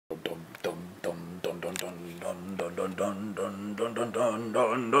dun dun dun dun dun dun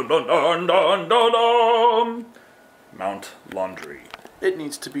dun dun dun dun dun dun dun. Mount laundry. It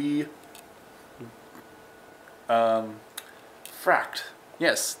needs to be fracked.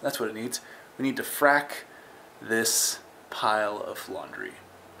 Yes, that's what it needs. We need to frack this pile of laundry.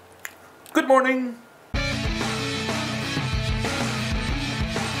 Good morning.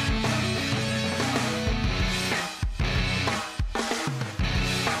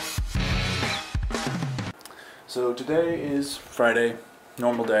 So today is Friday,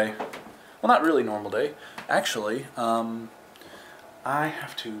 normal day. Well, not really normal day. Actually, I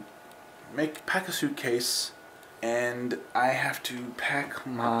have to pack a suitcase, and I have to pack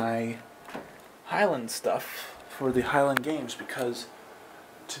my Highland stuff for the Highland Games, because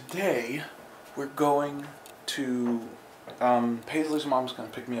today we're going to, Paisley's mom's going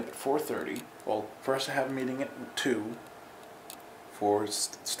to pick me up at 4:30. Well, first I have a meeting at 2 for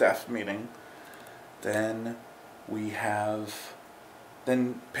staff meeting. Then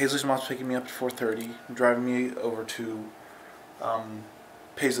Paisley's mom's picking me up at 4:30, driving me over to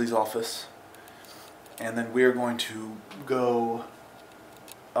Paisley's office, and then we're going to go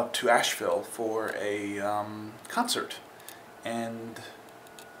up to Asheville for a concert. And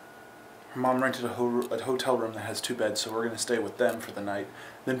her mom rented a hotel room that has 2 beds, so we're going to stay with them for the night.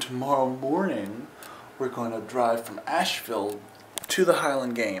 Then tomorrow morning, we're going to drive from Asheville to the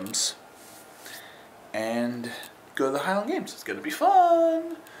Highland Games and go to the Highland Games. It's going to be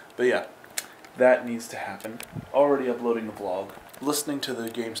fun! But yeah, that needs to happen. Already uploading the vlog. Listening to the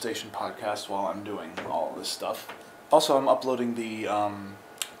Game Station podcast while I'm doing all this stuff. Also, I'm uploading the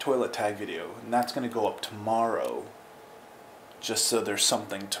toilet tag video, and that's going to go up tomorrow. Just so there's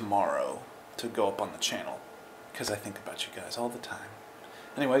something tomorrow to go up on the channel. Because I think about you guys all the time.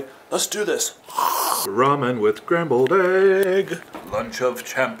 Anyway, let's do this. Ramen with scrambled egg. Lunch of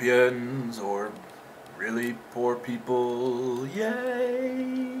champions, or really poor people.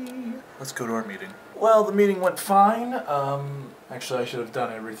 Yay! Let's go to our meeting. Well, the meeting went fine. Actually, I should have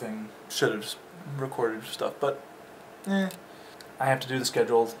done everything. Should have recorded stuff, but I have to do the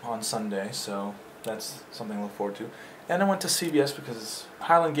schedule on Sunday, so that's something to look forward to. And I went to CVS because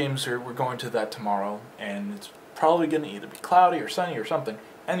Highland Games we're going to that tomorrow, and it's probably going to either be cloudy or sunny or something.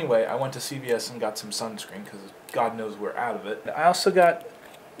 Anyway, I went to CVS and got some sunscreen because God knows we're out of it. I also got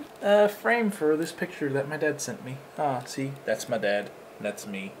a frame for this picture that my dad sent me. Ah, see, that's my dad. That's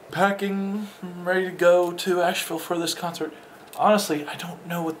me. Packing, ready to go to Asheville for this concert. Honestly, I don't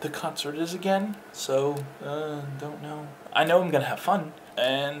know what the concert is again, so don't know. I know I'm gonna have fun,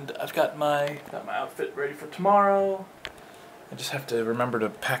 and I've got my outfit ready for tomorrow. I just have to remember to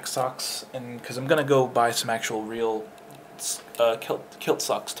pack socks, and because I'm gonna go buy some actual real kilt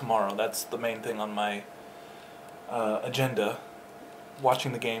socks tomorrow. That's the main thing on my agenda.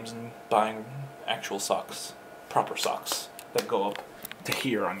 Watching the games and buying actual socks, proper socks that go up to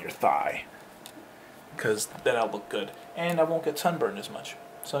here on your thigh, because then I'll look good and I won't get sunburned as much.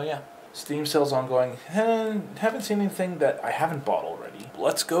 So yeah, Steam sales ongoing. Haven't seen anything that I haven't bought already.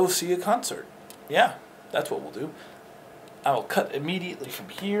 Let's go see a concert. Yeah, that's what we'll do. I will cut immediately from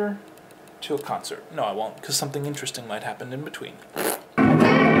here to a concert. No, I won't, because something interesting might happen in between.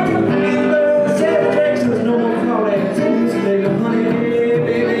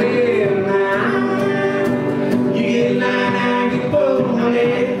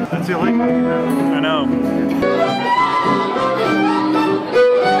 That's silly. I know.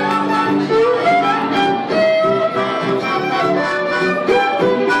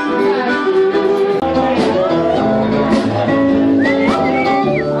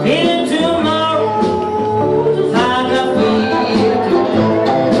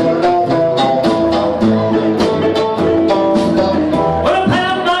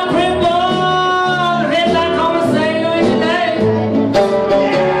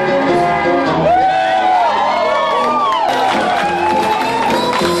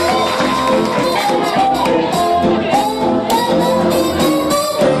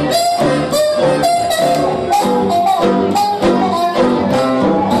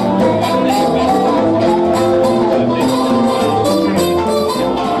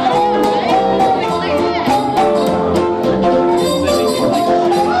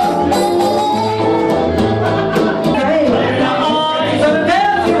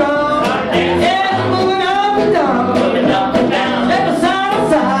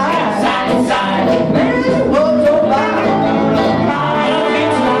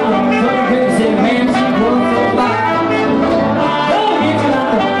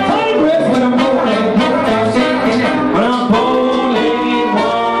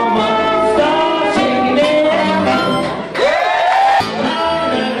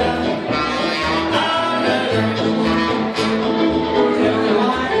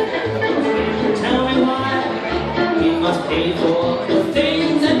 pay for the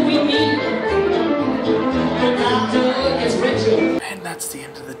things that we need. The doctor gets richer. And that's the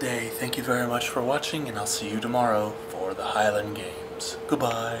end of the day. Thank you very much for watching, and I'll see you tomorrow for the Highland Games.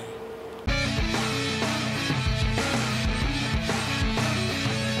 Goodbye.